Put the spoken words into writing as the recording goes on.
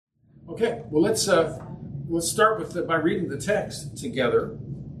Okay, well let's start with by reading the text together,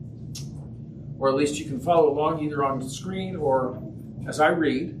 or at least you can follow along either on the screen or as I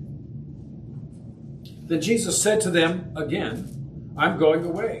read. Then Jesus said to them again, I'm going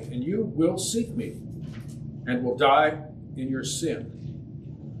away, and you will seek me, and will die in your sin.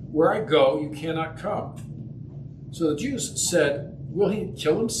 Where I go, you cannot come. So the Jews said, will he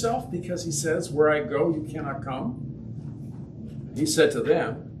kill himself because he says, where I go, you cannot come? He said to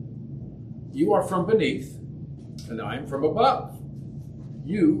them, you are from beneath, and I am from above.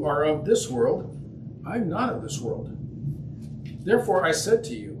 You are of this world, I am not of this world. Therefore I said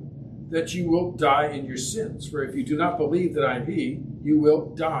to you that you will die in your sins. For if you do not believe that I am he, you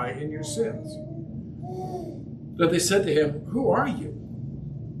will die in your sins. But they said to him, who are you?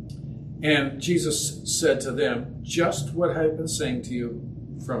 And Jesus said to them, just what I have been saying to you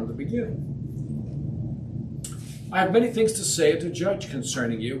from the beginning. I have many things to say and to judge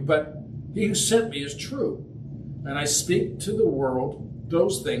concerning you, but he who sent me is true, and I speak to the world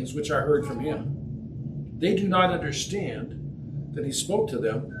those things which I heard from him. They do not understand that he spoke to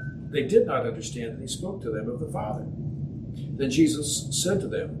them. They did not understand that he spoke to them of the Father. Then Jesus said to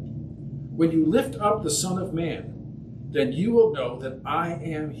them, when you lift up the Son of Man, then you will know that I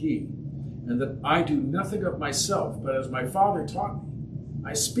am he, and that I do nothing of myself, but as my Father taught me,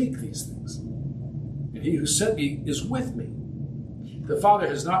 I speak these things. And he who sent me is with me. The Father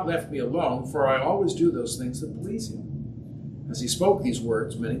has not left me alone, for I always do those things that please him. As he spoke these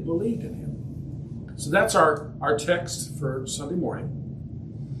words, many believed in him. So that's our text for Sunday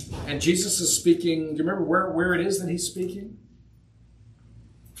morning. And Jesus is speaking. Do you remember where it is that he's speaking?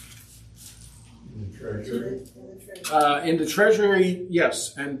 In the treasury. In the treasury,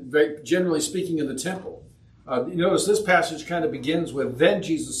 yes, and very generally speaking in the temple. You notice this passage kind of begins with, then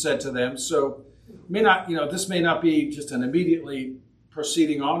Jesus said to them, so this may not be just an immediately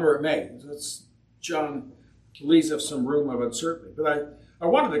proceeding on, or it may. John leaves us some room of uncertainty. But I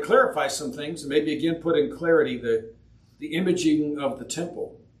wanted to clarify some things and maybe again put in clarity the imaging of the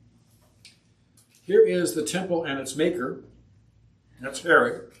temple. Here is the temple and its maker. That's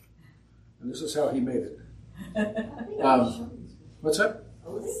Herod. And this is how he made it. What's that?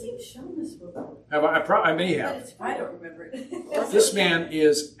 I think you've shown this before. I may have. I don't remember it. This man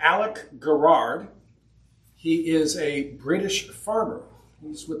is Alec Gerard. He is a British farmer.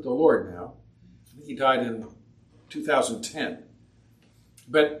 He's with the Lord now. I think he died in 2010.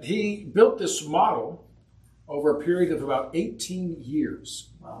 But he built this model over a period of about 18 years.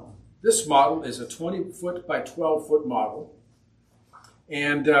 Wow. This model is a 20-foot by 12-foot model.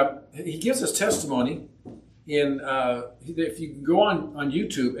 And he gives us testimony if you can go on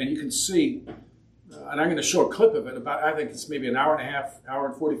YouTube and you can see, and I'm going to show a clip of it, I think it's maybe an hour and a half, hour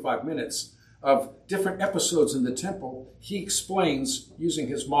and 45 minutes of different episodes in the temple. He explains using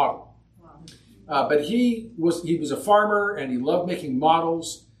his model. Wow. But he was a farmer and he loved making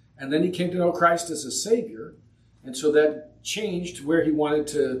models, and then he came to know Christ as a Savior, and so that changed where he wanted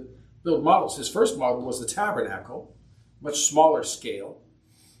to build models. His first model was the tabernacle, much smaller scale.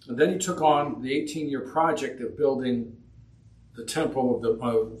 And then he took on the 18-year project of building the temple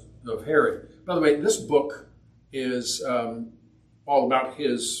of Herod. By the way, this book is all about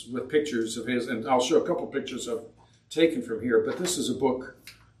with pictures of his, and I'll show a couple pictures taken from here, but this is a book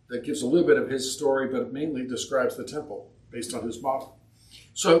that gives a little bit of his story, but mainly describes the temple based on his model.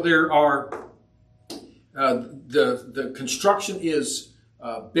 So there are, the construction is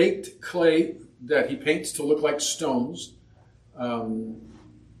baked clay that he paints to look like stones.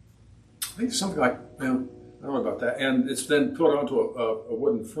 I think something like, I don't know about that. And it's then put onto a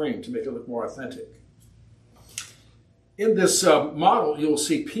wooden frame to make it look more authentic. In this model, you'll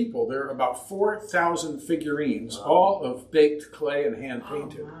see people. There are about 4,000 figurines, all of baked clay and hand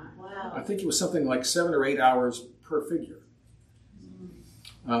painted. Oh, wow. I think it was something like 7 or 8 hours per figure.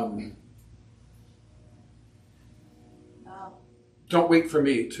 Wow. Don't wait for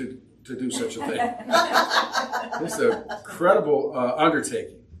me to do such a thing. It's an incredible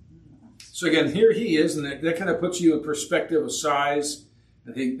undertaking. So again, here he is, and that kind of puts you in perspective of size.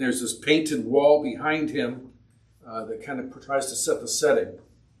 I think there's this painted wall behind him that kind of tries to set the setting.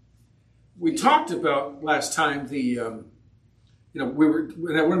 We talked about last time one of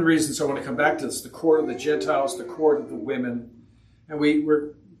the reasons I want to come back to this, the court of the Gentiles, the court of the women. And we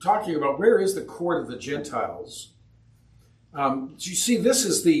were talking about where is the court of the Gentiles. You see, this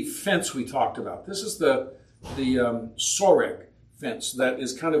is the fence we talked about. This is the soreg fence that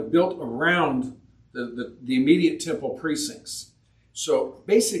is kind of built around the immediate temple precincts. So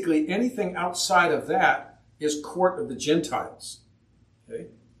basically anything outside of that is court of the Gentiles. Okay?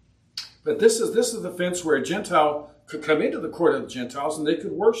 But this is the fence where a Gentile could come into the court of the Gentiles and they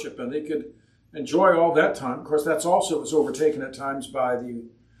could worship and they could enjoy all that time. Of course, that's also was overtaken at times by the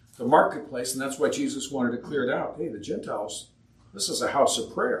marketplace, and that's why Jesus wanted to clear it out. Hey, the Gentiles, this is a house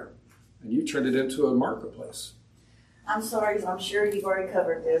of prayer, and you turned it into a marketplace. I'm sorry, I'm sure you've already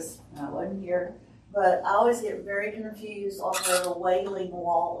covered this. I wasn't here. But I always get very confused on where the Wailing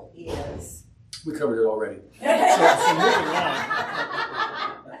Wall is. We covered it already. So moving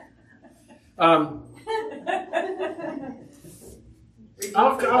on.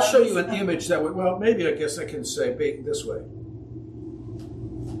 I'll show you an image that would, well, maybe I guess I can say this way.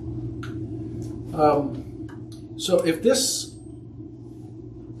 So if this,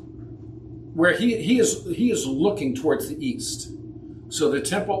 where he is looking towards the east. So the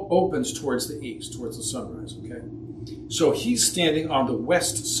temple opens towards the east, towards the sunrise, okay? So he's standing on the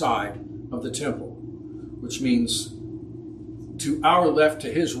west side of the temple, which means to our left,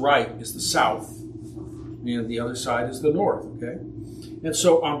 to his right, is the south, and the other side is the north, okay? And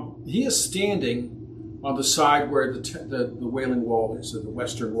so he is standing on the side where the Wailing Wall is, the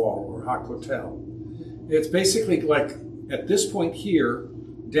Western Wall, or Hakotel. It's basically like, at this point here,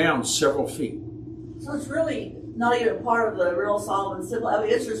 down several feet. So it's really not even part of the real Solomon symbol. I mean,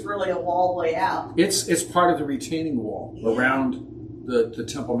 it's just really a wall way out. It's part of the retaining wall around the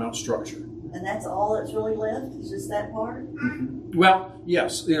Temple Mount structure. And that's all that's really left? Is just that part? Mm-hmm. Well,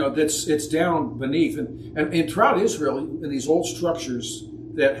 yes, it's down beneath, and throughout Israel, in these old structures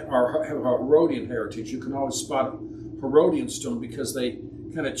that have a Herodian heritage, you can always spot Herodian stone because they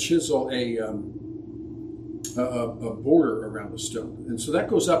kind of chisel a border around the stone, and so that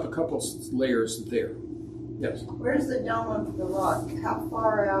goes up a couple layers there. Yes. Where's the Dome of the Rock? How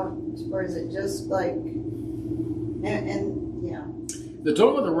far out, or is it just like, and yeah. The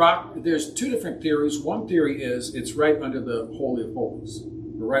Dome of the Rock, there's two different theories. One theory is it's right under the Holy of Holies,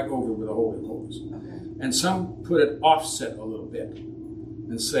 or right over with the Holy of Holies. Okay. And some put it offset a little bit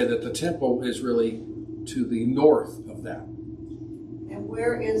and say that the temple is really to the north of that. And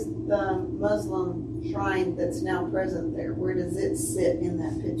where is the Muslim shrine that's now present there? Where does it sit in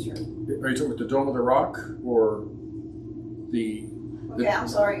that picture? Are you talking about the Dome of the Rock or the... Okay, I'm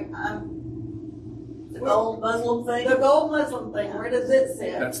sorry. The gold Muslim thing? The gold Muslim thing, where does it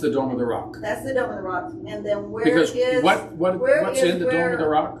sit? That's the Dome of the Rock. That's the Dome of the Rock. And then where Because is... what's in the Dome of the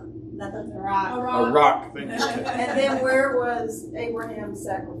Rock? Nothing. The rock. A rock. Thank you. And then where was Abraham's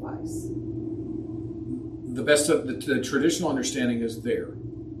sacrifice? The best of the traditional understanding is there,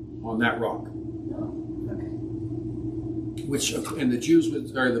 on that rock. Okay. Which, and the Jews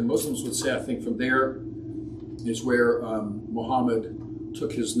or the Muslims would say, I think from there is where Muhammad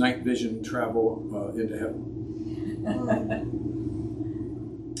took his night vision travel into heaven.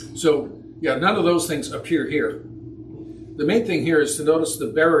 So, yeah, none of those things appear here. The main thing here is to notice the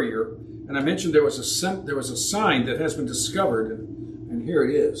barrier, and I mentioned there was a sign that has been discovered, and here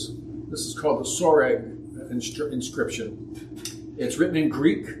it is. This is called the Soreg inscription. It's written in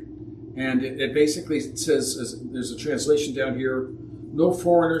Greek, and it basically says, there's a translation down here, no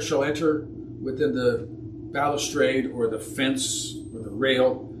foreigner shall enter within the balustrade or the fence or the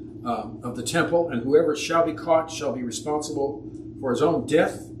rail of the temple, and whoever shall be caught shall be responsible for his own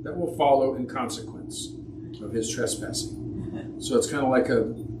death that will follow in consequence of his trespassing. So it's kind of like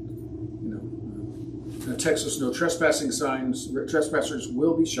a Texas no trespassing signs. Trespassers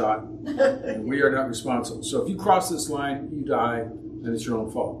will be shot, and we are not responsible. So if you cross this line, you die, and it's your own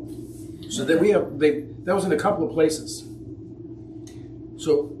fault. So that that was in a couple of places.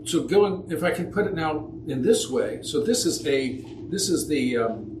 So going, if I can put it now in this way. So this is the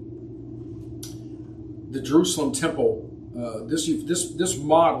Jerusalem temple. This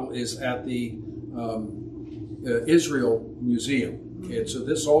model is at the Israel Museum. Okay, and so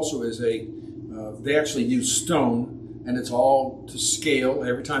this also is they actually use stone, and it's all to scale.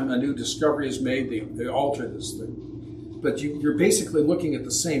 Every time a new discovery is made, they alter this thing. But you're basically looking at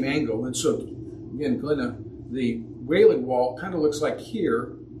the same angle. And so, again, Glenna, the Wailing Wall kind of looks like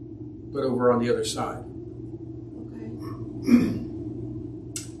here, but over on the other side. Okay.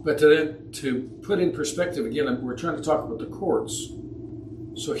 But to put in perspective, again, we're trying to talk about the courts.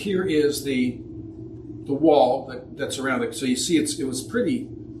 So here is the wall that's around it. So you see, it was pretty.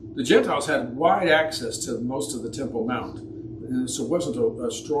 The Gentiles had wide access to most of the Temple Mount, and so it wasn't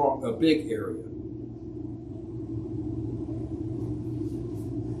a big area.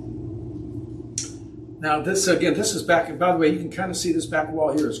 Now this is back, and by the way, you can kind of see this back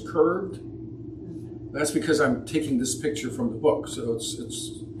wall here is curved. That's because I'm taking this picture from the book, so it's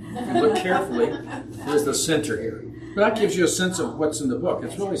if you look carefully, there's the center here. But that gives you a sense of what's in the book.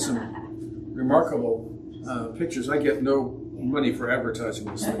 It's really some remarkable pictures. I get no money for advertising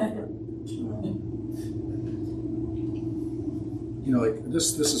this thing. like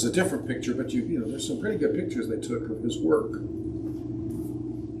this is a different picture, but there's some pretty good pictures they took of his work.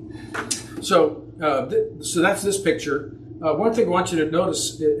 So so that's this picture. One thing I want you to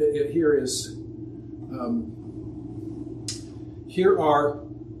notice here is here are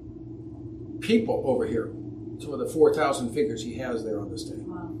people over here. So the 4,000 figures he has there on this day.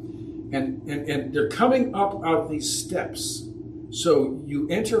 Wow. And they're coming up out of these steps. So you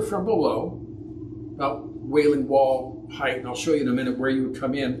enter from below, about Wailing Wall height, and I'll show you in a minute where you would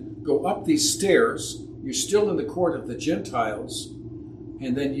come in, go up these stairs. You're still in the court of the Gentiles,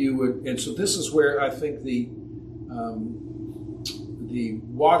 and then you would, and so this is where I think the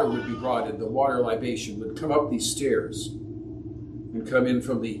water would be brought in, the water libation would come up these stairs and come in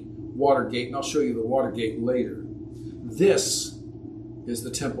from the water gate, and I'll show you the water gate later. This is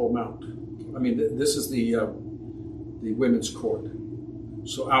the Temple Mount. I mean, this is the women's court.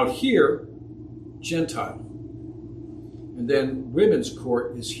 So out here, Gentile. And then women's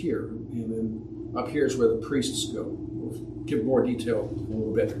court is here. And then up here is where the priests go. We'll give more detail in a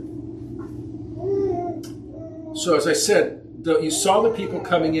little bit. So as I said, you saw the people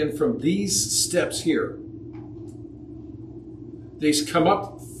coming in from these steps here. They come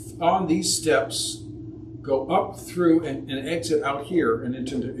up on these steps, go up through and exit out here and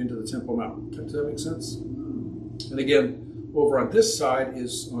into the Temple Mount. Does that make sense? And again, over on this side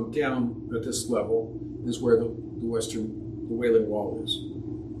is on down at this level is where the Wailing Wall is.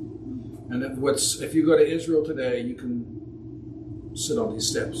 And if you go to Israel today, you can sit on these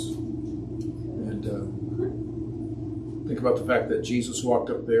steps and think about the fact that Jesus walked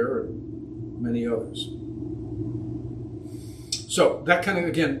up there and many others. So that kind of,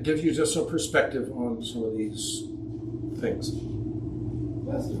 again, gives you just some perspective on some of these things.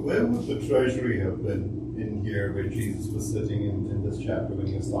 Pastor, where would the treasury have been in here where Jesus was sitting in this chapter when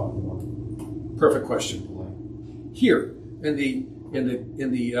he was talking about? Perfect question. Here in the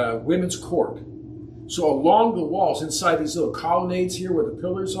women's court. So along the walls, inside these little colonnades here where the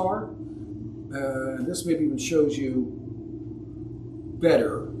pillars are, and this maybe even shows you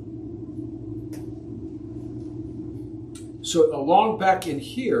better. So along back in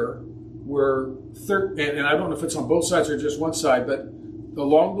here were and I don't know if it's on both sides or just one side, but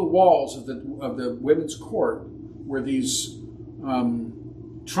along the walls of the women's court were these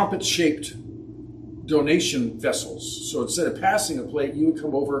trumpet-shaped donation vessels. So instead of passing a plate, you would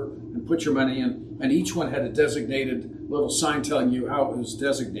come over and put your money in, and each one had a designated little sign telling you how it was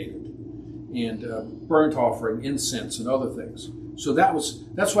designated, and burnt offering, incense, and other things. So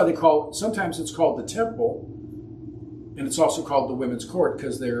that's why sometimes it's called the temple, and it's also called the women's court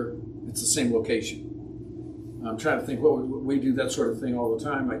because it's the same location. I'm trying to think, we do that sort of thing all the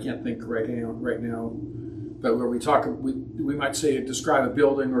time. I can't think right now. But where we talk, we might describe a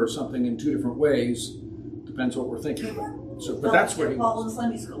building or something in two different ways. Depends what we're thinking about. So, but that's where he Paul in was.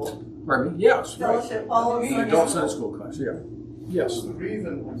 Sunday school. Pardon me? Yes, right. Fellowship Paul in Sunday Adult school. Sunday school class, yeah. Yes. The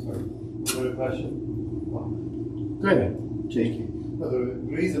reason, I'm sorry, another question. Go ahead. Thank you. No, the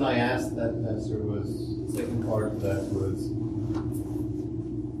reason I asked that, Pastor, was the second part of that was,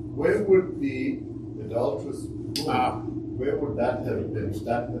 where would the adulterous woman, where would that have been?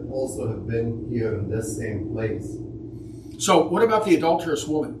 That would also have been here in this same place. So what about the adulterous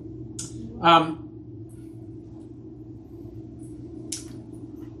woman?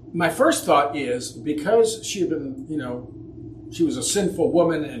 My first thought is because she had been, she was a sinful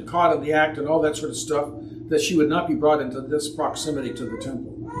woman and caught in the act and all that sort of stuff, that she would not be brought into this proximity to the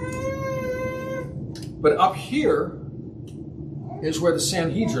temple. But up here is where the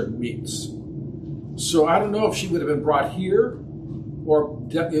Sanhedrin meets. So I don't know if she would have been brought here or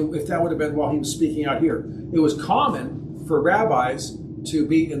if that would have been while he was speaking out here. It was common for rabbis to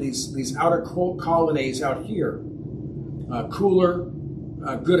be in these outer colonnades out here. Cooler,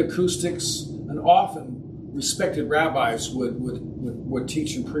 good acoustics, and often respected rabbis would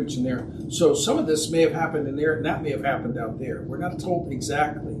teach and preach in there. So some of this may have happened in there, and that may have happened out there. We're not told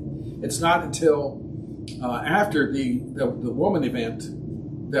exactly. It's not until after the woman event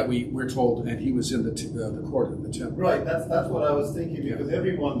that we're told, and he was in the court of the temple. Right, that's what I was thinking, because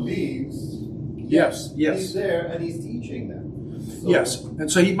everyone leaves. Yes. He's there and he's teaching them. So, yes, and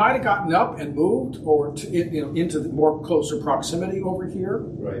so he might have gotten up and moved, or into the more closer proximity over here.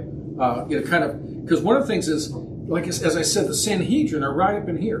 Right. Kind of, because one of the things is, like as I said, the Sanhedrin are right up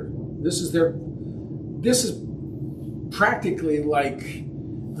in here. This is practically like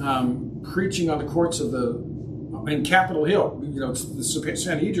preaching on the courts in Capitol Hill. The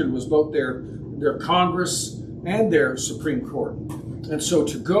Sanhedrin was both their Congress and their Supreme Court, and so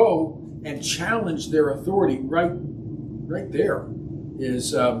to go and challenge their authority right there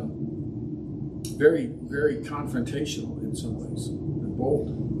is very, very confrontational in some ways.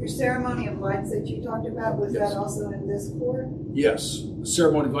 gold. Your ceremony of lights that you talked about, was Yes. that also in this court? Yes, the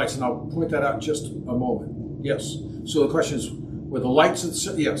ceremony of lights, and I'll point that out in just a moment. Yes. So the question is, were the lights?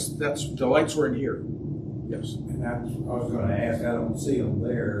 Yes, the lights were in here. Yes. And I was going to ask, I don't see them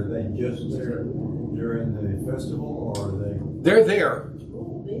there. Are they just there during the festival, or are they? They're there,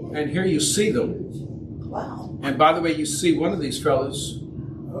 Ooh, big. and here you see them. Wow. And by the way, you see one of these fellas.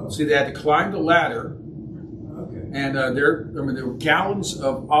 Oh, See, they had to climb the ladder, okay. and there were gallons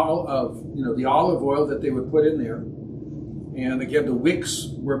of the olive oil that they would put in there. And again, the wick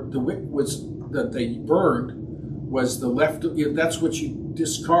was that they burned was the left. That's what you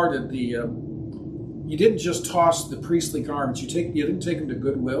discarded. You didn't just toss the priestly garments. You didn't take them to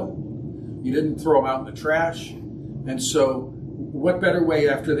Goodwill. You didn't throw them out in the trash. And so, what better way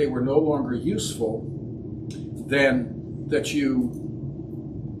after they were no longer useful than that you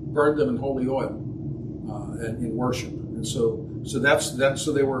burned them in holy oil and in worship? And so that's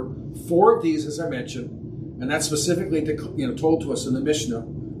So there were 4 of these, as I mentioned, and that's specifically told to us in the Mishnah,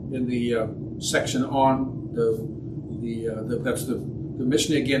 in the section on the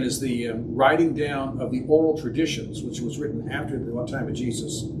Mishnah again is the writing down of the oral traditions, which was written after the time of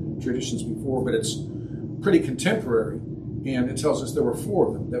Jesus, traditions before, but it's pretty contemporary, and it tells us there were 4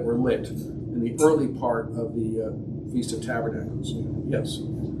 of them that were lit in the early part of the Feast of Tabernacles. Yes.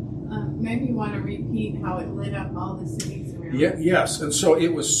 Maybe you want to repeat how it lit up all the cities around. Yeah. Yes, and so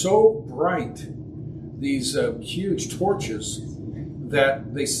it was so bright, these huge torches,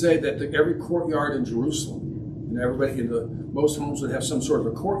 that they say that every courtyard in Jerusalem, and everybody most homes would have some sort of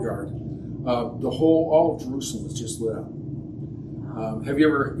a courtyard. All of Jerusalem was just lit up. Have you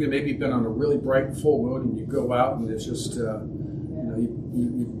ever maybe been on a really bright full moon and you go out and it's just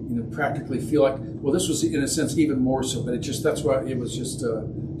you practically feel like, well, this was in a sense even more so, but that's why it was just a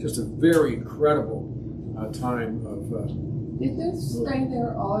very incredible time of. Did this stay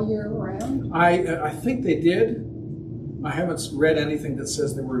there all year round? I think they did. I haven't read anything that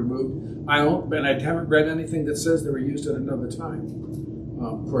says they were removed. I haven't read anything that says they were used at another time.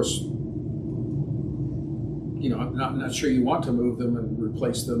 Of course, I'm not sure you want to move them and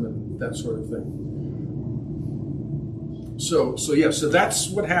replace them and that sort of thing. So that's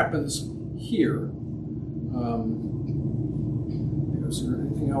what happens here. Is there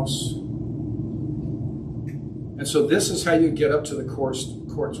anything else? And so this is how you get up to the courts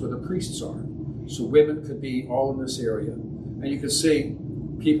where the priests are. So women could be all in this area. And you can see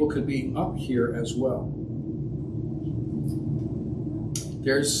people could be up here as well.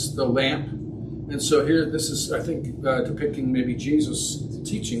 There's the lamp. And so here, this is, I think, depicting maybe Jesus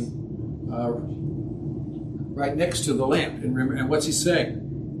teaching right next to the lamp. And what's he saying?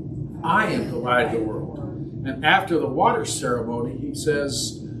 I am the light of the world. And after the water ceremony, he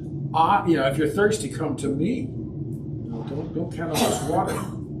says, if you're thirsty, come to me. Don't count on this water.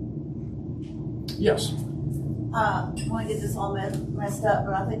 Yes. I want to get this all messed up,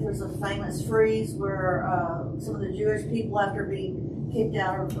 but I think there's a famous frieze where some of the Jewish people, after being kicked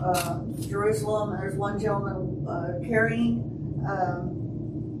out of Jerusalem, there's one gentleman carrying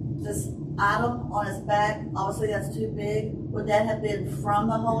this item on his back. Obviously, that's too big. Would that have been from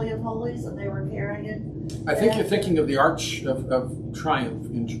the Holy of Holies that they were carrying it? I think you're thinking of the Arch of Triumph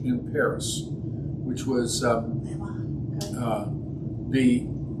in Paris, which was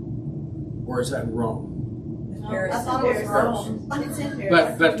or is that in Rome? I thought it was Rome. It's in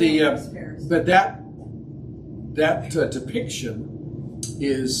Paris. But that depiction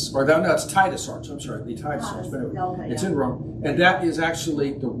is, it's Titus Arch. I'm sorry, the Titus Arch. But anyway, it's in Rome, and that is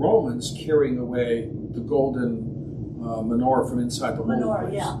actually the Romans carrying away the golden menorah from inside the holy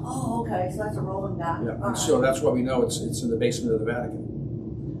place. Yeah. Oh, okay. So that's a Roman guy. Yeah, and so that's why we know it's in the basement of the Vatican.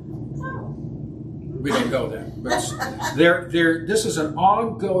 We don't know that, but this is an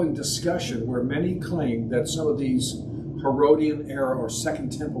ongoing discussion where many claim that some of these Herodian era or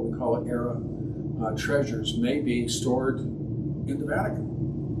Second Temple, we call it era, treasures may be stored in the Vatican.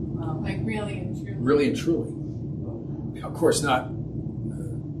 Like really and truly. Really and truly. Of course, not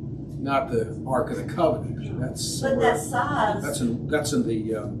the Ark of the Covenant. That's But that size. That's in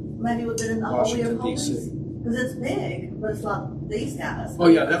the maybe would have been in the Washington, Holy of D.C. Holies. Because it's big, but it's not these guys. Oh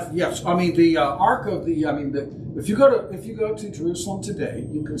yeah, yes. I mean the Ark of the. I mean if you go to Jerusalem today,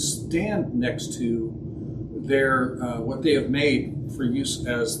 you can stand next to their what they have made for use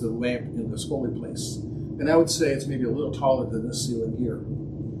as the lamp in this holy place, and I would say it's maybe a little taller than this ceiling here.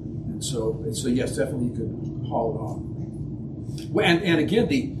 And so yes, definitely you could haul it off. And again,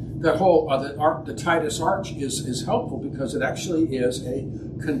 the Titus Arch is helpful because it actually is a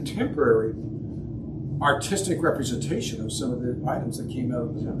contemporary artistic representation of some of the items that came out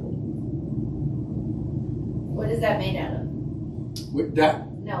of the temple. What is that made out of? With that,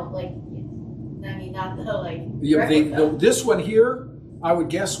 No, like, I mean, not the like. yeah, replica. this one here, I would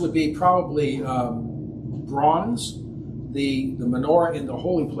guess would be probably bronze. The menorah in the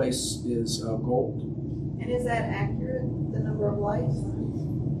holy place is gold. And is that accurate, the number of lights?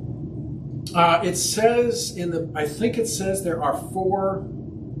 It says I think it says there are 4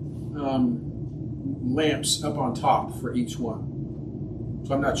 lamps up on top for each one.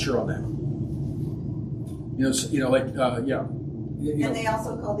 So I'm not sure on that. Yeah. And they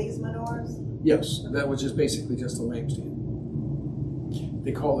also call these menorahs? Yes, that was just basically just a lampstand.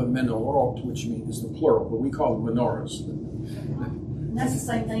 They call them menorot, which means is the plural, but we call them menorahs. And that's the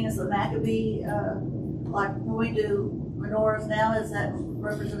same thing as the Maccabee, like when we do menorahs now, is that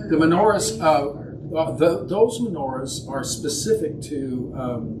representative? The menorahs, Maccabees, those menorahs are specific to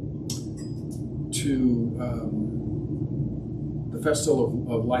the festival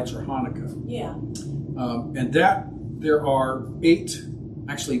of lights or Hanukkah. Yeah. And that there are 9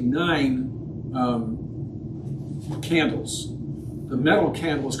 candles. The metal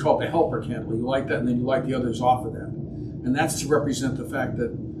candle is called the helper candle. You light that, and then you light the others off of that. And that's to represent the fact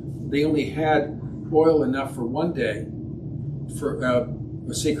that they only had oil enough for one day for a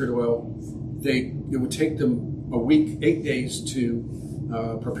sacred oil. It would take them a week, 8 days to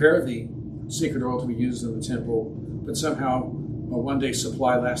prepare the sacred oil to be used in the temple, but somehow a one-day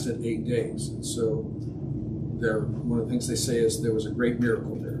supply lasted 8 days. And so one of the things they say is there was a great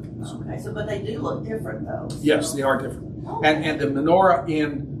miracle there. Okay, so but they do look different though. Yes, they are different. And the menorah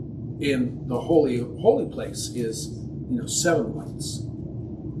in the holy place is 7 lights.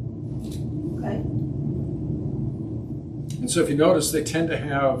 Okay. And so if you notice, they tend to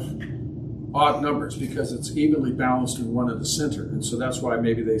have odd numbers because it's evenly balanced in one in the center. And so that's why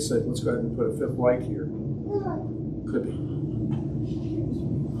maybe they said, let's go ahead and put a 5th light here. Could be.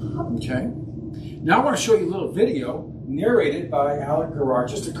 Okay. Now I want to show you a little video narrated by Alec Gerard,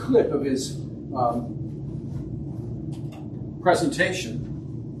 just a clip of his presentation.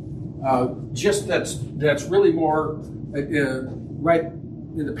 Just that's really more right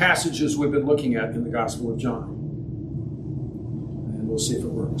in the passages we've been looking at in the Gospel of John. And we'll see if it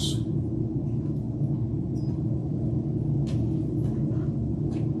works.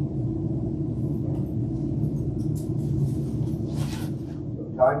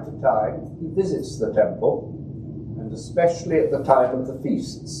 From time to time, he visits the temple, and especially at the time of the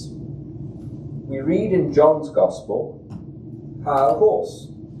feasts. We read in John's Gospel how, of course,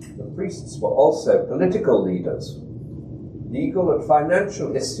 the priests were also political leaders. Legal and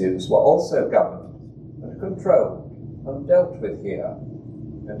financial issues were also governed and controlled and dealt with here.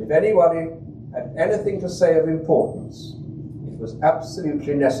 And if anybody had anything to say of importance, it was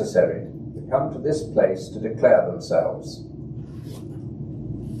absolutely necessary to come to this place to declare themselves.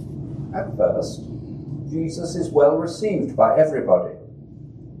 At first, Jesus is well received by everybody.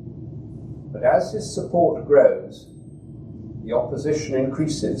 But as his support grows, the opposition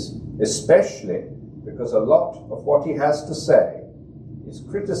increases, especially because a lot of what he has to say is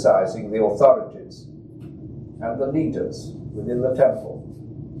criticizing the authorities and the leaders within the temple.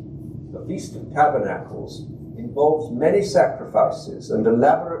 The Feast of Tabernacles involves many sacrifices and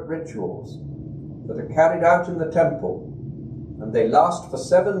elaborate rituals that are carried out in the temple, and they last for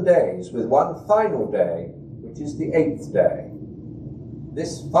 7 days, with one final day, which is the 8th day.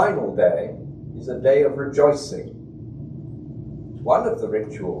 This final day is a day of rejoicing. One of the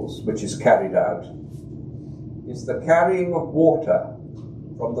rituals which is carried out is the carrying of water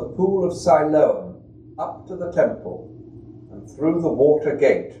from the pool of Siloam up to the temple and through the water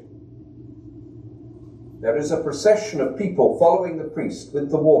gate. There is a procession of people following the priest with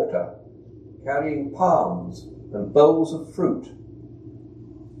the water, carrying palms and bowls of fruit.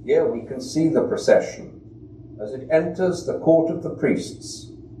 Here we can see the procession as it enters the court of the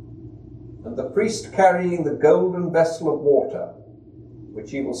priests, and the priest carrying the golden vessel of water,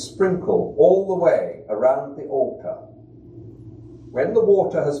 which he will sprinkle all the way around the altar. When the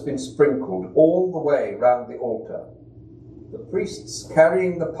water has been sprinkled all the way round the altar, the priests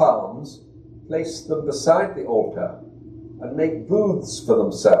carrying the palms place them beside the altar and make booths for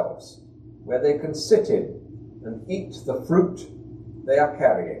themselves where they can sit in and eat the fruit they are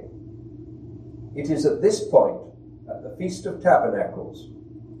carrying. It is at this point, at the Feast of Tabernacles,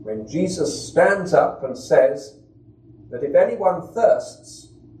 when Jesus stands up and says that if anyone thirsts,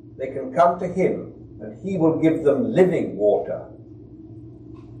 they can come to him and he will give them living water.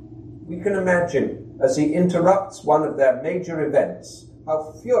 We can imagine, as he interrupts one of their major events,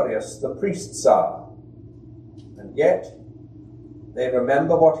 how furious the priests are. And yet, they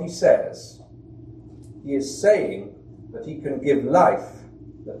remember what he says. He is saying that he can give life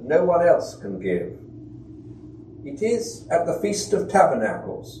that no one else can give. It is at the Feast of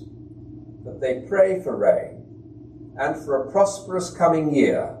Tabernacles that they pray for rain and for a prosperous coming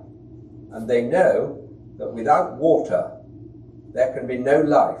year, and they know that without water there can be no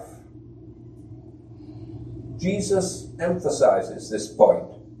life. Jesus emphasizes this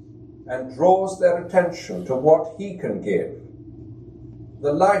point and draws their attention to what he can give,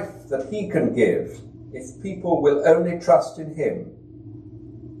 the life that he can give if people will only trust in him.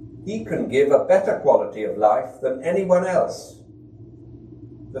 He can give a better quality of life than anyone else.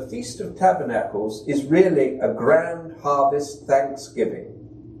 The Feast of Tabernacles is really a grand harvest thanksgiving.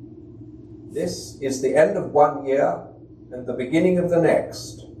 This is the end of one year and the beginning of the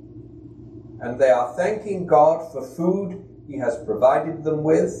next, and they are thanking God for food he has provided them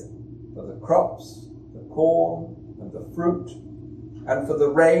with, for the crops, the corn and the fruit, and for the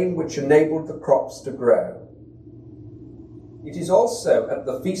rain which enabled the crops to grow. It is also at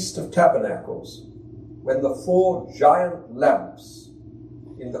the Feast of Tabernacles when the 4 giant lamps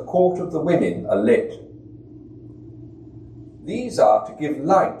in the court of the women are lit. These are to give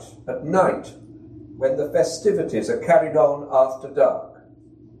light at night when the festivities are carried on after dark.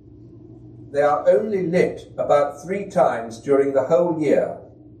 They are only lit about 3 times during the whole year,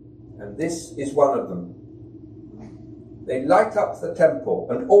 and this is one of them. They light up the temple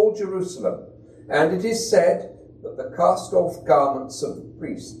and all Jerusalem, and it is said that the cast-off garments of the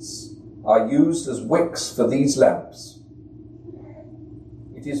priests are used as wicks for these lamps.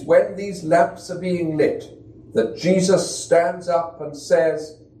 It is when these lamps are being lit that Jesus stands up and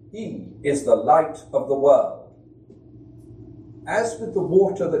says, "He is the light of the world." As with the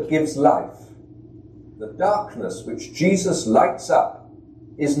water that gives life, the darkness which Jesus lights up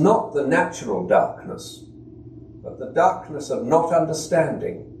is not the natural darkness, but the darkness of not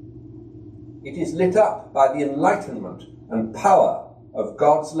understanding. It is lit up by the enlightenment and power of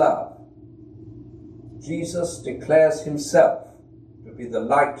God's love. Jesus declares himself to be the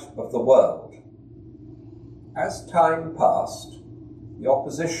light of the world. As time passed, the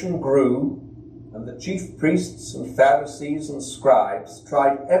opposition grew, and the chief priests and Pharisees and scribes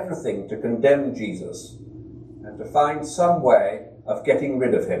tried everything to condemn Jesus and to find some way of getting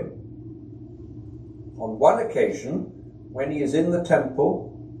rid of him. On one occasion, when he is in the temple,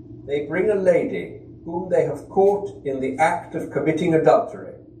 they bring a lady whom they have caught in the act of committing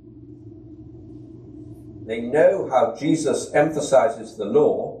adultery. They know how Jesus emphasizes the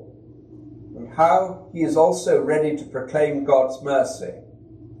law and how he is also ready to proclaim God's mercy,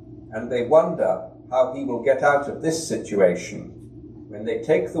 and they wonder how he will get out of this situation when they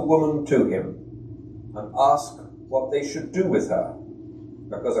take the woman to him and ask what they should do with her,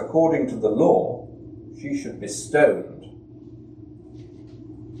 because according to the law, she should be stoned.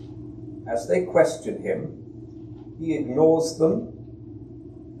 As they question him, he ignores them,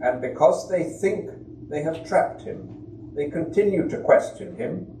 and because they think they have trapped him, they continue to question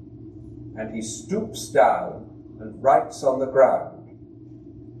him, and he stoops down and writes on the ground.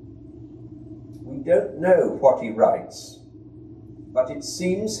 We don't know what he writes, but it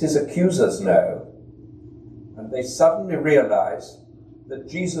seems his accusers know, and they suddenly realize that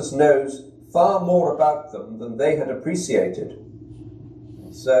Jesus knows far more about them than they had appreciated.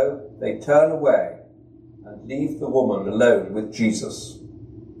 And so they turn away and leave the woman alone with Jesus.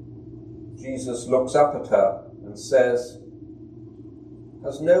 Jesus looks up at her and says,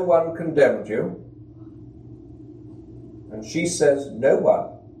 "Has no one condemned you?" And she says, "No one."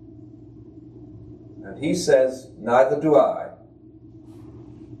 And he says, "Neither do I.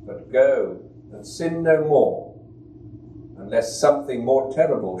 But go and sin no more, unless something more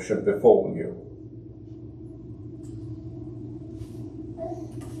terrible should befall you."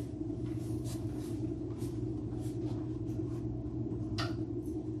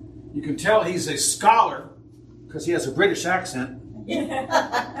 You can tell he's a scholar because he has a British accent. Any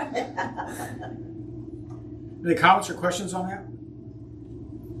comments or questions on that?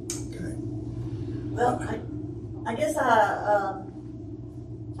 Okay. Well, I guess I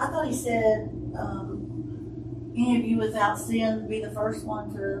thought he said, any of you without sin be the first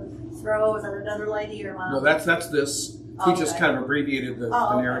one to throw. Is that another lady or mine? No, that's this. He just kind of abbreviated the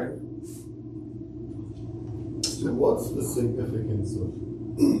narrative. So what's the significance of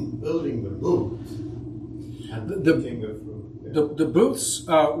building the booth and eating the fruit? Yeah. The booths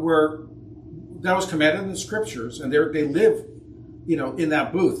that was commanded in the scriptures, and they live, in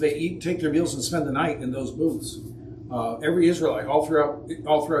that booth. They eat, take their meals, and spend the night in those booths. Every Israelite, all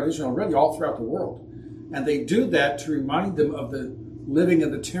throughout Israel, really all throughout the world, and they do that to remind them of the living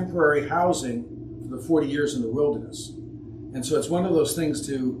in the temporary housing for the 40 years in the wilderness. And so it's one of those things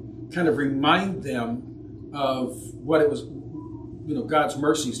to kind of remind them of what it was, God's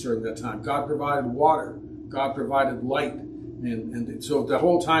mercies during that time. God provided water. God provided light, and so the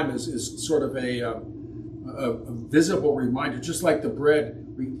whole time is sort of a visible reminder, just like the bread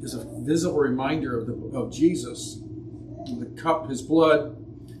is a visible reminder of Jesus, the cup, his blood.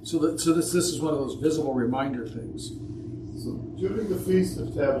 So this is one of those visible reminder things. So during the Feast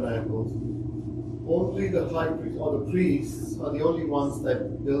of Tabernacles, only the high priest or the priests are the only ones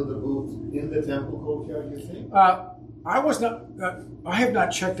that build the booths in the temple courtyard, you think? I have not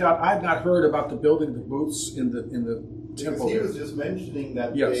checked out. I have not heard about the building the booths in the temple. Because he was just mentioning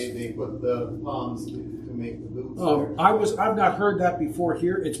that Yes. they put the palms to make the booths there. I've not heard that before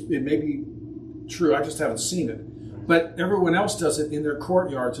here. It may be true. I just haven't seen it. But everyone else does it in their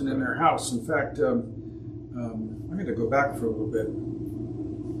courtyards and in their house. In fact, I'm going to go back for a little bit,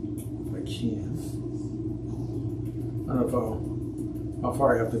 if I can. I don't know how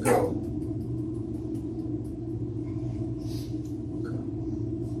far I have to go.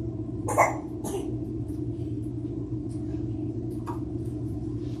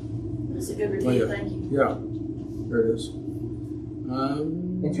 That's a good Oh, repeat, yeah. thank you. Yeah, there it is.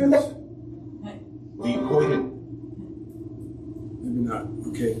 Did you let Maybe not.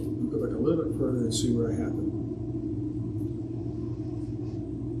 Okay, I'll go back a little bit further and see where I have it.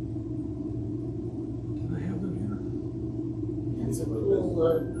 Did I have them here? That's a little,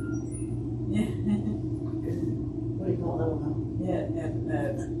 what do you call that one?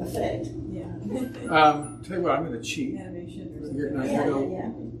 Effect. Tell you what, I'm going to cheat.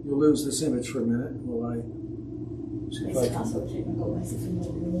 You'll lose this image for a minute while I see if I It's can. also technical, makes it feel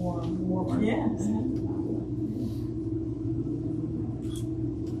warmer. Yes.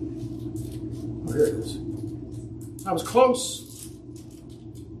 Oh, here it is. I was close.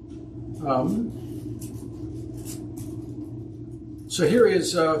 So here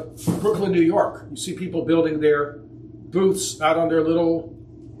is Brooklyn, New York. You see people building their booths out on their little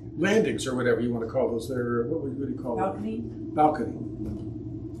landings or whatever you want to call those. Their what do you call them? Balcony.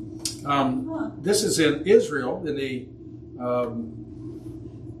 This is in Israel, in the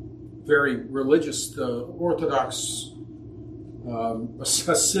very religious, Orthodox,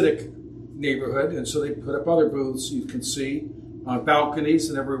 Hasidic neighborhood, and so they put up other booths you can see on balconies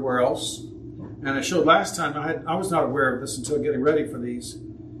and everywhere else. And I showed last time, I was not aware of this until getting ready for these.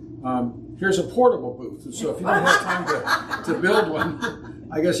 Here's a portable booth, and so if you don't have time to build one,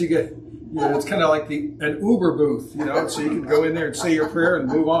 I guess you get, it's kind of like an Uber booth, so you can go in there and say your prayer and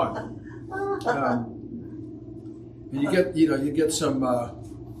move on. And you get some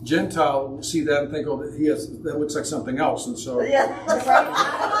Gentile see that and think, oh, that looks like something else, and so Yeah.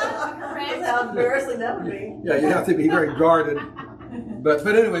 How embarrassing that would be. yeah, you have to be very guarded. But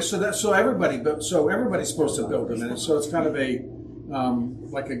anyway, so everybody's supposed to build them, and so it's kind of a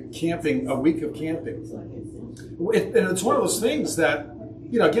like a week of camping. And it's one of those things that,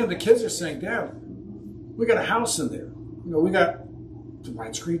 again, the kids are saying, Dad, we got a house in there. We got the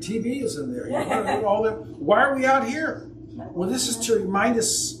widescreen TVs in there. All that. Why are we out here? Well, this is to remind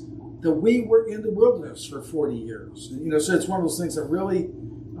us that we were in the wilderness for 40 years. So it's one of those things that really,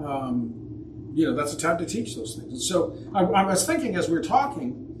 that's a time to teach those things. And so I was thinking as we were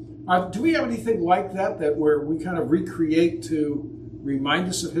talking, do we have anything like that where we kind of recreate to remind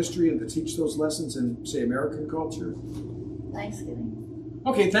us of history and to teach those lessons in, say, American culture? Thanksgiving.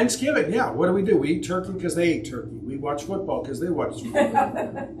 Okay, Thanksgiving, yeah. What do? We eat turkey because they eat turkey. We watch football because they watch football.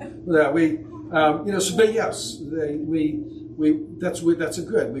 But yes, that's a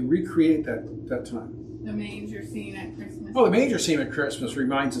good. We recreate that time. The manger scene at Christmas. Oh, the manger scene at Christmas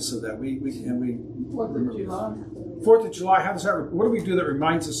reminds us of that. We 4th of July. 4th of July. How does that? What do we do that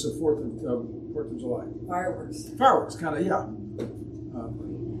reminds us of 4th of July? Fireworks, kind of, yeah.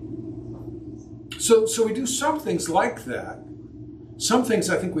 So we do some things like that. Some things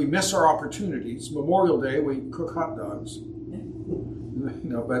I think we miss our opportunities. Memorial Day, we cook hot dogs.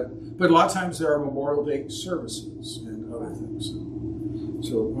 But a lot of times there are Memorial Day services and other things.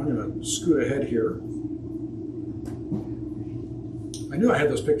 So I'm going to scoot ahead here. I knew I had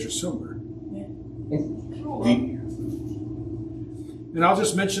those pictures somewhere. And I'll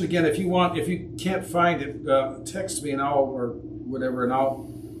just mention again, if you can't find it, text me or whatever, and I'll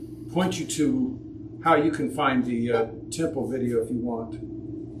point you to how you can find the temple video if you want,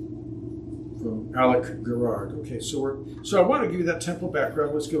 from Alec Gerard. Okay, so I want to give you that temple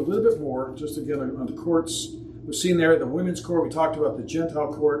background. Let's go a little bit more, just again on the courts. We've seen there the women's court. We talked about the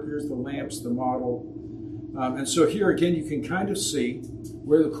Gentile court. Here's the lamps, the model. And so here again, you can kind of see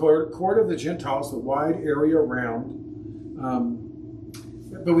where the court of the Gentiles, the wide area around.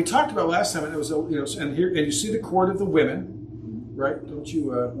 But we talked about last time, and it was and you see the court of the women, right? Don't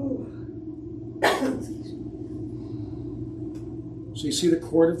you? So you see the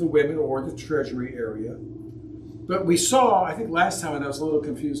court of the women or the treasury area. But we saw, I think last time, and I was a little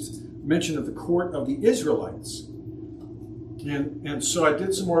confused, mention of the court of the Israelites. And so I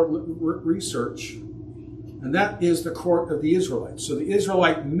did some more research, and that is the court of the Israelites. So the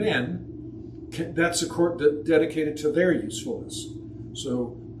Israelite men, that's a court dedicated to their usefulness.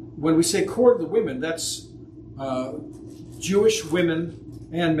 So when we say court of the women, that's Jewish women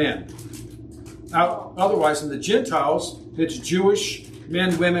and men. Otherwise, in the Gentiles, it's Jewish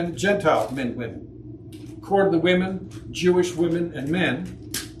men, women, Gentile men, women. Court of the women, Jewish women and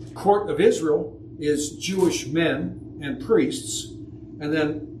men. Court of Israel is Jewish men and priests, and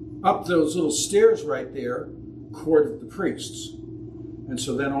then up those little stairs right there, court of the priests. And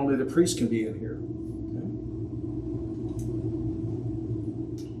so then only the priests can be in here.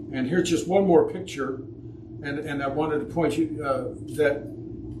 Okay. And here's just one more picture, and I wanted to point you that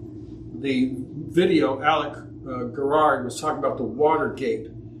the video, Alec Gerard was talking about the water gate.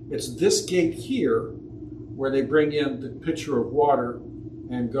 It's this gate here where they bring in the pitcher of water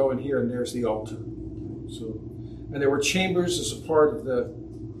and go in here, and there's the altar. So. And there were chambers as a part of the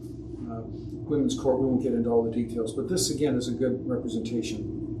women's court. We won't get into all the details, but this again is a good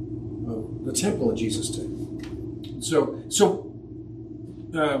representation of the temple in Jesus' day. So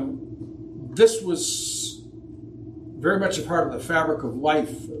this was very much a part of the fabric of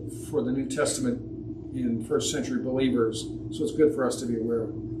life for the New Testament in first century believers. So it's good for us to be aware of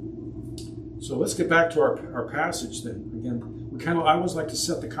it. So let's get back to our passage then. Again, I always like to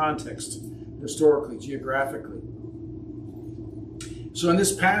set the context historically, geographically. So in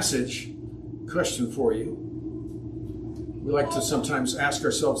this passage, question for you. We like to sometimes ask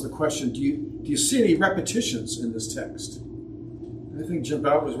ourselves the question, do you see any repetitions in this text? Anything jump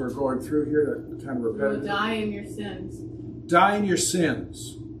out as we're going through here that kind of repetitive? Die in your sins. Die in your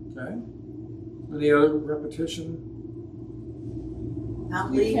sins. Okay. Any other repetition?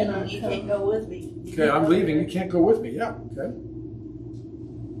 I'm leaving and you can't go with me. Okay, I'm leaving, you can't go with me. Yeah, okay.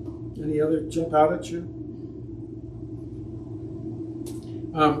 Any other jump out at you?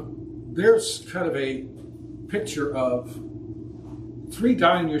 There's kind of a picture of three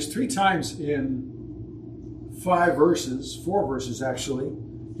dying years, 3 times in 4 verses actually.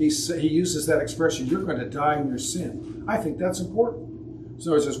 He uses that expression, you're going to die in your sin. I think that's important.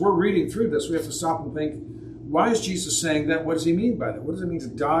 So as we're reading through this, we have to stop and think, why is Jesus saying that? What does he mean by that? What does it mean to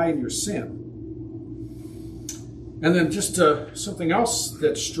die in your sin? And then just something else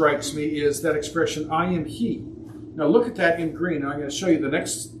that strikes me is that expression, I am he. Now look at that in green. I'm going to show you the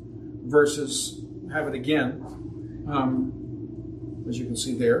next verses, have it again, as you can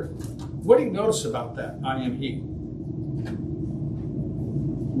see there. What do you notice about that, I am he?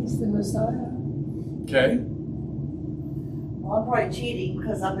 He's the Messiah. Okay. Well, I'm probably cheating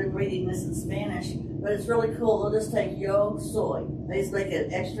because I've been reading this in Spanish, but it's really cool. They'll just take yo soy. They just make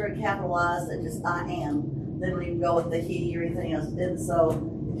it extra capitalized and just I am. They don't even go with the he or anything else. And so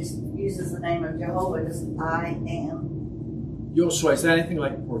it just uses the name of Jehovah, just I am. Yo soy, is that anything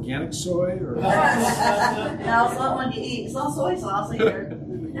like organic soy? Or? No, it's not one you eat. It's not soy sauce either.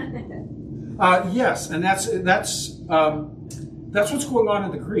 Yes, and that's what's going on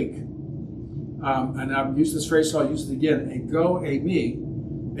in the Greek. And I've used this phrase, so I'll use it again. Ego, me.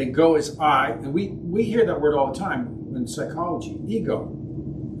 Ego is I, and we hear that word all the time in psychology. Ego.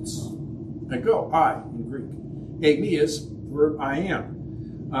 It's ego, I in Greek. Me is verb I am,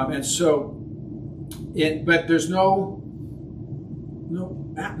 and so but there's no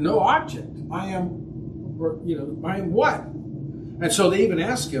object. I am, or I am what? And so they even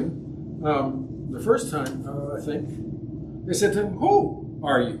ask him the first time, I think, they said to him, "Who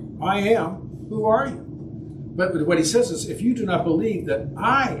are you? I am. Who are you?" But what he says is, if you do not believe that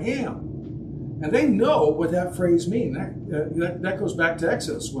I am, and they know what that phrase means. That goes back to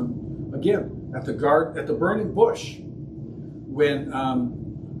Exodus, when again at the burning bush, when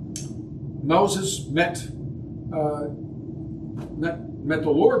Moses met the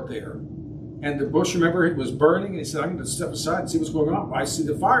Lord there, and the bush, remember, it was burning, and he said, "I'm going to step aside and see what's going on. I see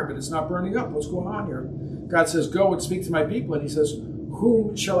the fire, but it's not burning up. What's going on here?" God says, "Go and speak to my people," and he says,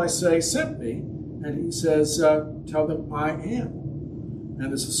 "Whom shall I say sent me?" And he says, "Tell them I am."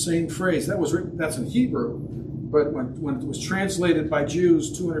 And it's the same phrase. That's in Hebrew, but when it was translated by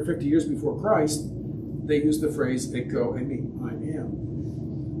Jews 250 years before Christ, they used the phrase "Ego eimi," I am.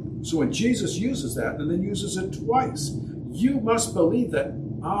 So when Jesus uses that, and then uses it twice, you must believe that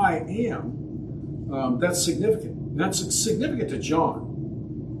I am. That's significant. That's significant to John.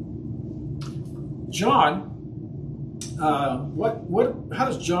 John, how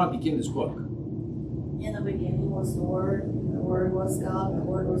does John begin his book? In the beginning was the Word was God, and the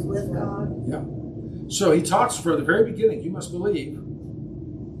Word was with God. Yeah. So he talks from the very beginning, you must believe.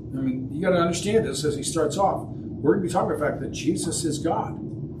 I mean, you got to understand this as he starts off. we're going to be talking about the fact that Jesus is God.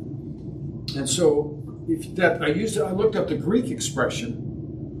 And so, I looked up the Greek expression,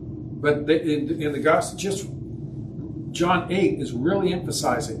 but in the Gospel, just John 8 is really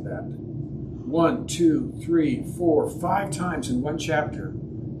emphasizing that. 1, 2, 3, 4, 5 times in one chapter,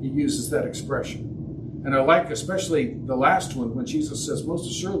 he uses that expression. And I like especially the last one when Jesus says, "Most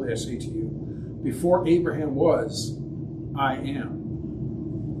assuredly I say to you, before Abraham was, I am."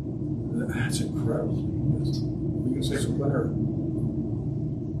 That's incredible. You can say something, or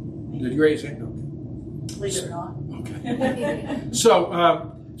did you raise your hand? Believe it or not. Okay. So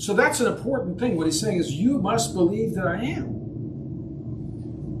that's an important thing. What he's saying is, you must believe that I am.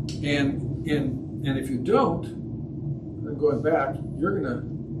 And if you don't, then going back, you're going to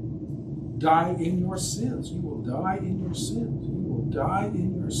die in your sins. You will die in your sins. You will die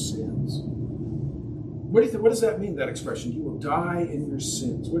in your sins. What do you think? What does that mean? That expression? You will die in your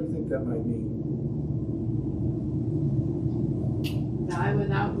sins. What do you think that might mean? Die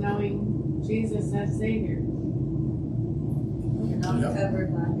without knowing Jesus as Savior. You're not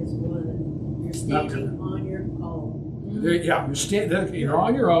covered by his blood. You're standing on your own. You're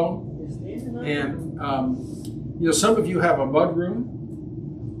on your own. You're standing on And some of you have a mud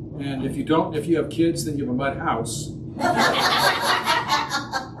room, and if you have kids, then you have a mud house.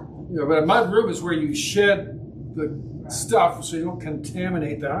 But a mud room is where you shed the stuff so you don't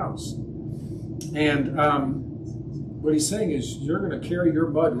contaminate the house. And what he's saying is, you're going to carry your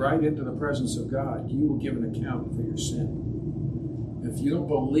mud right into the presence of God. You will give an account for your sin. If you don't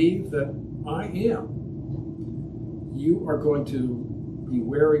believe that I am, you are going to be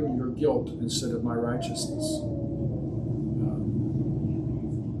wearing your guilt instead of my righteousness.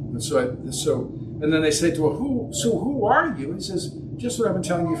 And then they say to him, who are you? And he says, just what I've been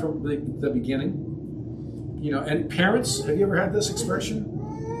telling you from the beginning. And parents, have you ever had this expression?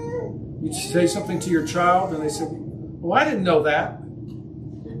 You say something to your child and they say, well, I didn't know that.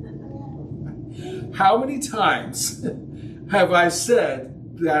 How many times have I said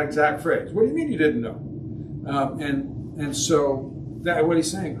that exact phrase? What do you mean you didn't know? And so that what he's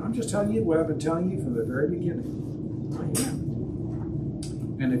saying, I'm just telling you what I've been telling you from the very beginning. I am.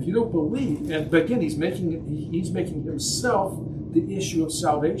 And if you don't believe, but again, he's making himself the issue of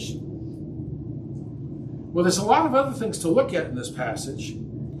salvation. Well, there's a lot of other things to look at in this passage.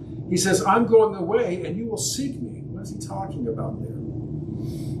 He says, I'm going away and you will seek me. What is he talking about there?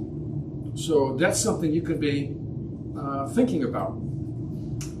 So that's something you could be thinking about.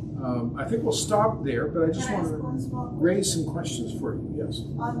 I think we'll stop there, but I just want to raise some questions for you. Yes.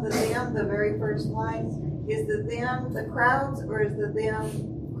 On the them, the very first line, is the them the crowds, or is the them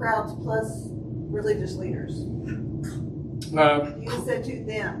crowds plus religious leaders? You said to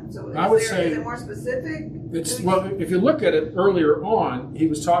them, so is it more specific? If you look at it earlier on,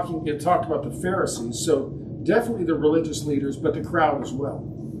 it talked about the Pharisees, so definitely the religious leaders, but the crowd as well.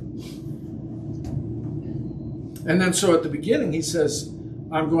 And then so at the beginning he says,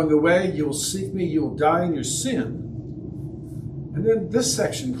 I'm going away, you'll seek me, you'll die in your sin. And then this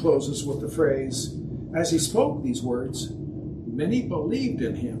section closes with the phrase, as he spoke these words, many believed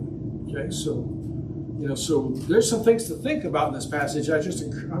in him. Okay, so there's some things to think about in this passage. I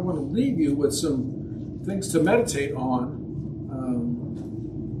want to leave you with some things to meditate on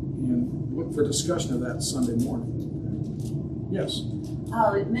and look for discussion of that Sunday morning. Yes?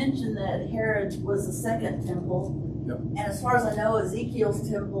 It mentioned that Herod was the second temple. Yep. And as far as I know, Ezekiel's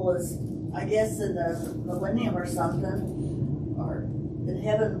temple is, I guess, in the millennium or something, or in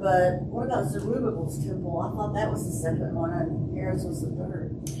heaven. But what about Zerubbabel's temple? I thought that was the second one, and Herod's was the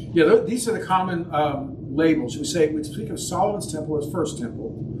third. Yeah, these are the common labels. We speak of Solomon's temple as first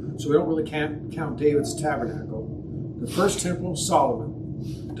temple, so we don't really count David's tabernacle. The first temple,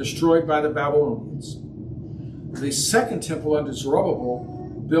 Solomon, destroyed by the Babylonians. The second temple under Zerubbabel,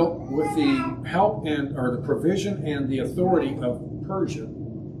 built with the help or the provision and the authority of Persia.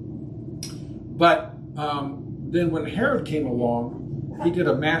 But then when Herod came along, he did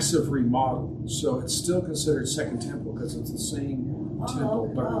a massive remodel. So it's still considered second temple because it's the same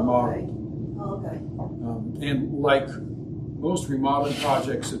temple, but remodeled. Okay. And like most remodeling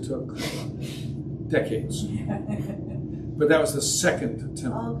projects, it took decades. But that was the second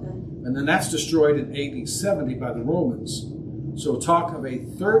temple. Okay. And then that's destroyed in AD 70 by the Romans. So talk of a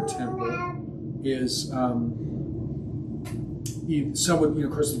third temple is, some would,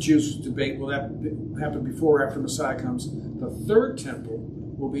 of course, the Jews debate, will that happen before or after Messiah comes? The third temple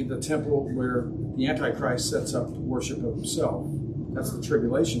will be the temple where the Antichrist sets up worship of himself. That's the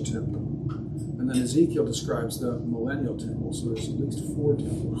tribulation temple. And then Ezekiel describes the millennial temple. So there's at least 4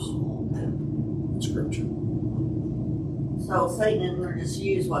 temples in Scripture. So Satan isn't going to just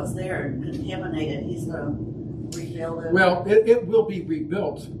use what's there and contaminate it. He's going to build it. Well, it will be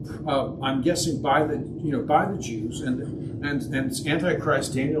rebuilt. I'm guessing by the Jews, and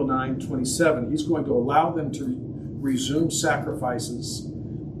Antichrist, Daniel 9:27. He's going to allow them to resume sacrifices.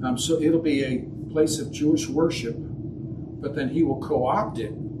 So it'll be a place of Jewish worship, but then he will co-opt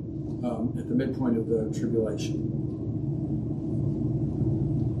it at the midpoint of the tribulation.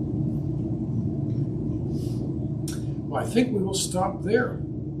 Well, I think we will stop there.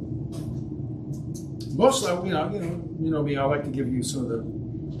 Mostly, you know me. I like to give you some of the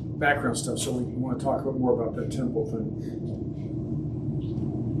background stuff, so we want to talk more about that temple thing. And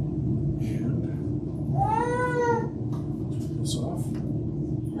turn this off.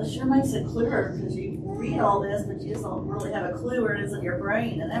 That sure makes it clearer because you read all this, but you just don't really have a clue where it is in your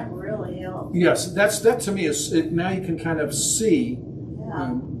brain, and that really helps. Yes, that to me is now you can kind of see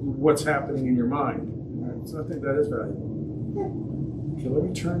what's happening in your mind. So I think that is valuable. Okay, let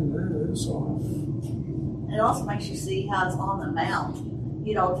me turn this off. It also makes you see how it's on the mount.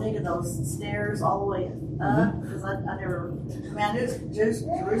 You know, taking those stairs all the way up, because I knew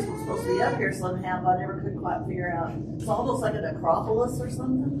Jerusalem's supposed to be up here somehow, but I never could quite figure out. It's almost like an Acropolis or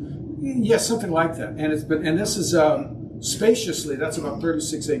something. Yes, something like that. And this is spaciously, that's about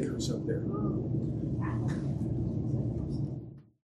 36 acres up there.